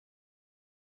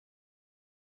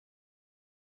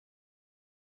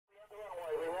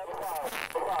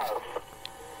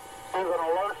This is an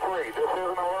alert 3. This is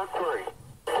an alert 3.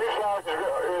 Fuselage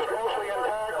is mostly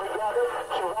intact. We've got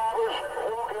survivors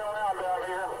walking around down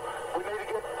here. We need to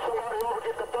get somebody over,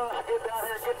 get the bus, get down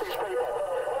here and get these people.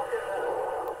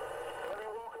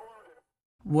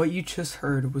 What you just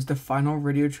heard was the final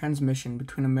radio transmission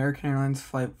between American Airlines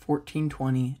Flight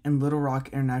 1420 and Little Rock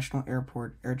International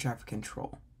Airport Air Traffic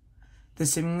Control. The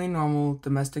seemingly normal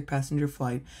domestic passenger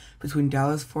flight between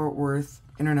Dallas-Fort Worth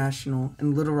International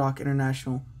and Little Rock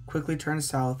International quickly turned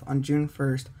south on June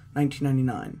 1st,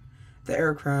 1999. The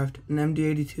aircraft, an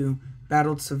MD-82,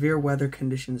 battled severe weather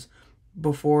conditions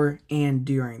before and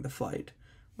during the flight.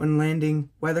 When landing,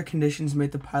 weather conditions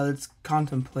made the pilots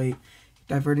contemplate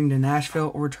diverting to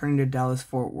Nashville or returning to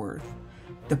Dallas-Fort Worth.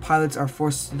 The pilots are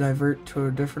forced to divert to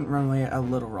a different runway at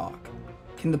Little Rock.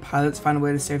 Can the pilots find a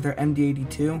way to save their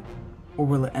MD-82, or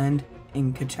will it end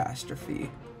in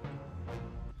catastrophe?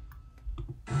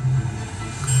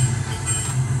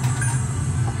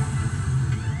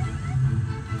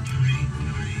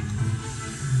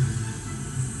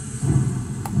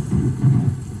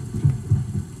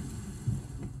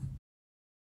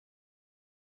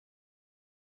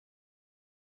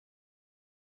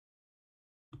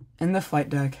 In the flight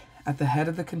deck, at the head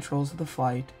of the controls of the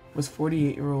flight, was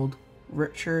 48-year-old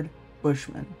Richard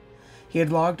Bushman. He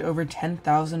had logged over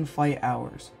 10,000 flight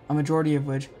hours, a majority of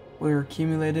which were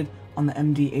accumulated on the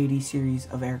MD-80 series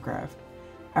of aircraft.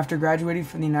 After graduating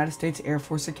from the United States Air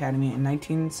Force Academy in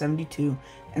 1972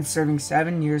 and serving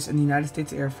 7 years in the United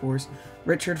States Air Force,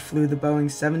 Richard flew the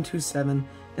Boeing 727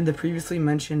 and the previously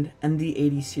mentioned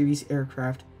MD-80 series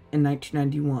aircraft in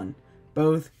 1991,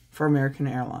 both for American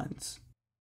Airlines.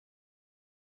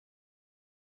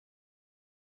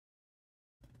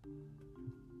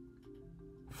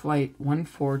 Flight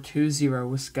 1420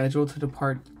 was scheduled to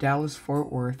depart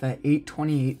Dallas-Fort Worth at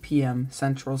 8:28 p.m.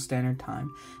 Central Standard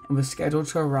Time and was scheduled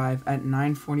to arrive at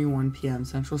 9:41 p.m.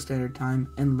 Central Standard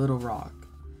Time in Little Rock.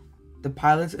 The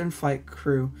pilots and flight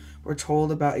crew were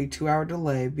told about a 2-hour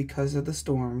delay because of the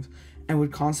storms and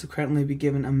would consequently be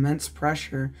given immense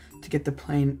pressure to get the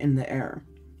plane in the air.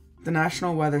 The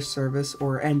National Weather Service,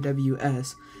 or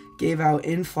NWS, gave out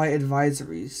in-flight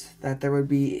advisories that there would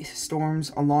be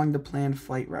storms along the planned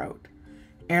flight route.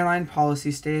 Airline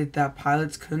policy stated that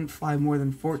pilots couldn't fly more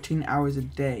than 14 hours a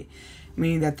day,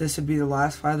 meaning that this would be the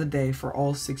last flight of the day for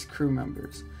all 6 crew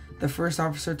members. The first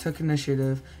officer took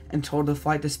initiative and told the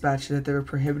flight dispatcher that they were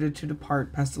prohibited to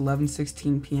depart past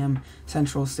 11:16 p.m.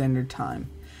 Central Standard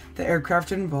Time. The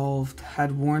aircraft involved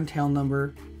had worn tail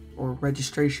number or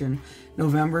registration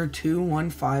November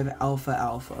 215 Alpha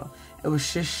Alpha. It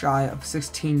was just shy of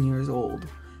 16 years old.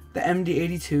 The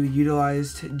MD-82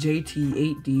 utilized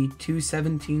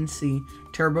JT8D-217C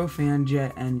turbofan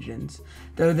jet engines.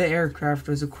 Though the aircraft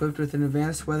was equipped with an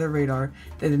advanced weather radar,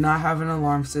 they did not have an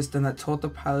alarm system that told the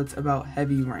pilots about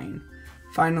heavy rain.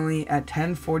 Finally, at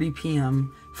 10:40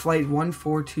 p.m., Flight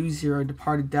 1420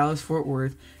 departed Dallas-Fort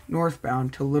Worth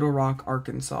northbound to Little Rock,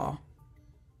 Arkansas.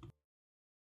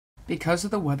 Because of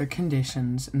the weather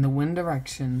conditions and the wind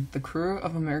direction, the crew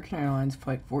of American Airlines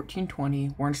Flight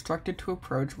 1420 were instructed to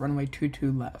approach runway 22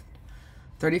 left.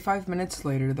 35 minutes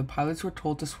later, the pilots were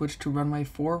told to switch to runway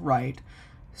 4 right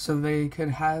so they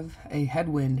could have a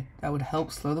headwind that would help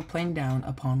slow the plane down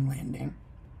upon landing.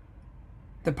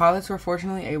 The pilots were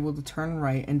fortunately able to turn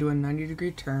right and do a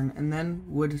 90-degree turn and then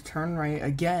would turn right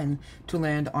again to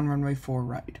land on runway 4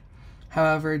 right.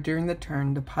 However, during the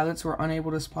turn, the pilots were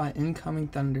unable to spot incoming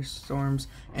thunderstorms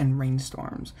and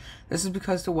rainstorms. This is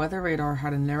because the weather radar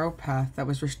had a narrow path that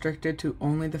was restricted to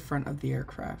only the front of the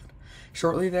aircraft.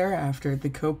 Shortly thereafter, the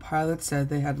co-pilot said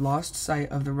they had lost sight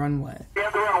of the runway.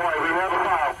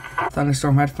 The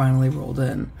thunderstorm had finally rolled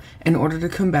in. In order to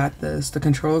combat this, the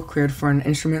controller cleared for an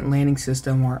Instrument Landing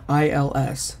System, or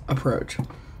ILS, approach.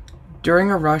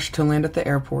 During a rush to land at the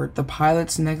airport, the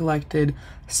pilots neglected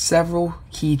several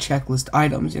key checklist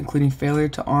items, including failure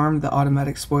to arm the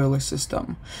automatic spoiler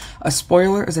system. A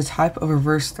spoiler is a type of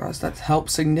reverse thrust that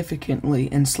helps significantly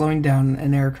in slowing down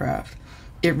an aircraft.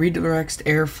 It redirects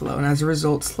airflow and as a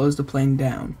result slows the plane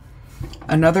down.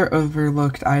 Another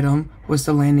overlooked item was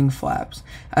the landing flaps.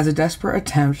 As a desperate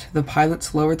attempt, the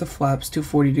pilots lowered the flaps to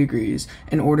 40 degrees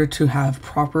in order to have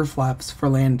proper flaps for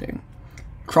landing.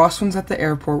 Crosswinds at the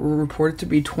airport were reported to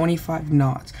be 25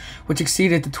 knots, which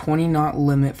exceeded the 20-knot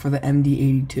limit for the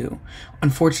MD-82.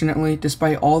 Unfortunately,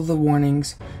 despite all the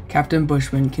warnings, Captain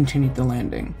Bushman continued the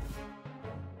landing.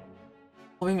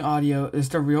 The following audio is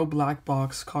the real black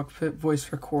box cockpit voice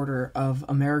recorder of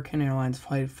American Airlines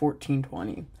Flight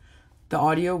 1420. The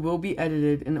audio will be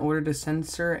edited in order to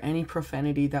censor any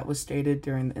profanity that was stated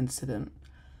during the incident.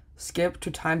 Skip to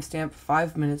timestamp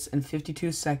 5 minutes and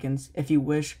 52 seconds if you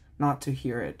wish not to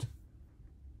hear it.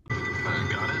 Got it?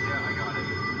 Yeah, I got it.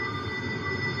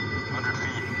 100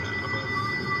 feet above.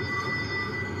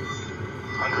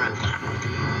 100.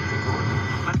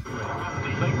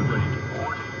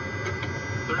 40.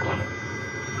 30.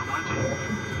 20.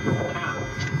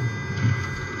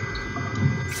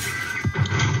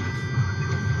 10.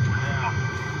 We're down.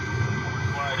 We're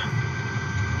sliding.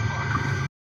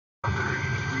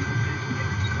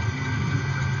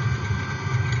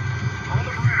 On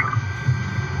the ground.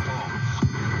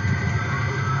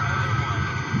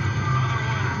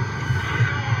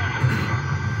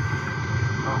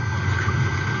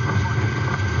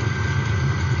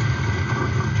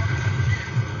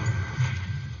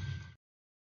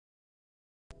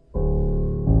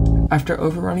 After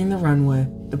overrunning the runway,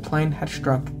 the plane had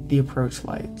struck the approach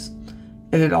lights.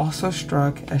 It had also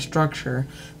struck a structure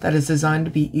that is designed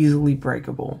to be easily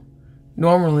breakable.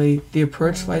 Normally, the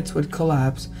approach lights would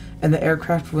collapse and the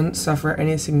aircraft wouldn't suffer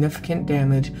any significant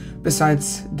damage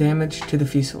besides damage to the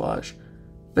fuselage.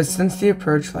 But since the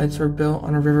approach lights were built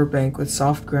on a riverbank with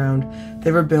soft ground,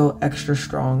 they were built extra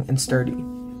strong and sturdy.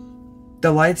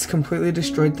 The lights completely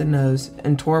destroyed the nose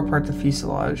and tore apart the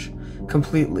fuselage,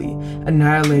 completely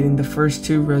annihilating the first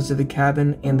 2 rows of the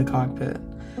cabin and the cockpit.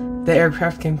 The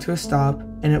aircraft came to a stop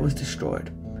and it was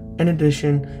destroyed. In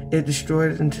addition, it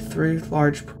destroyed into 3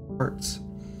 large parts.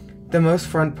 The most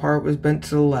front part was bent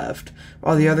to the left,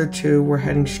 while the other 2 were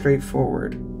heading straight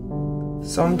forward.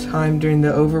 Sometime during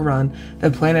the overrun, the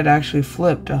plane had actually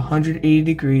flipped 180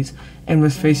 degrees and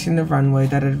was facing the runway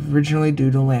that it had originally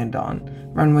due to land on,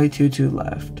 runway 22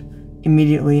 left.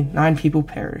 Immediately, 9 people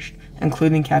perished,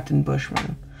 including Captain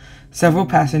Bushman. Several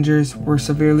passengers were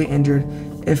severely injured.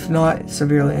 If not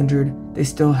severely injured, they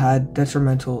still had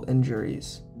detrimental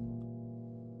injuries.